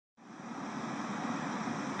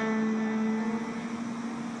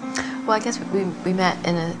Well, I guess we met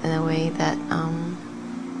in a way that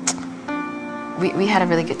we had a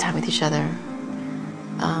really good time with each other.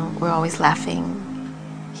 We're always laughing.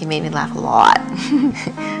 He made me laugh a lot.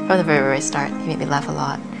 From the very, very start, he made me laugh a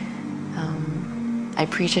lot. I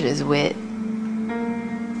appreciated his wit.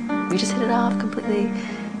 We just hit it off completely,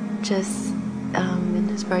 just in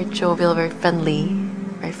this very jovial, very friendly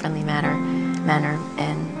manner.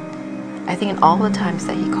 And I think in all the times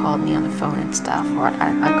that he called me on the phone and stuff, or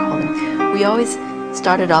I called him, we always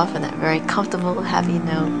started off on that very comfortable, happy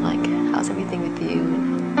note, like, how's everything with you?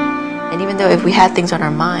 And even though if we had things on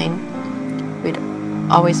our mind, we'd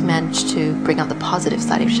always manage to bring out the positive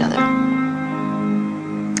side of each other.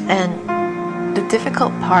 And the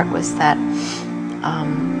difficult part was that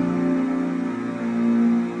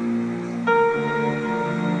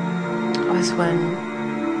was when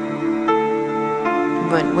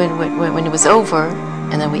it was over,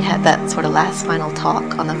 and then we had that sort of last final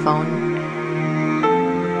talk on the phone.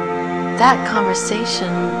 That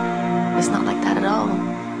conversation was not like that at all.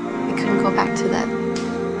 We couldn't go back to that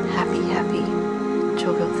happy,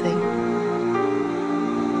 jovial thing.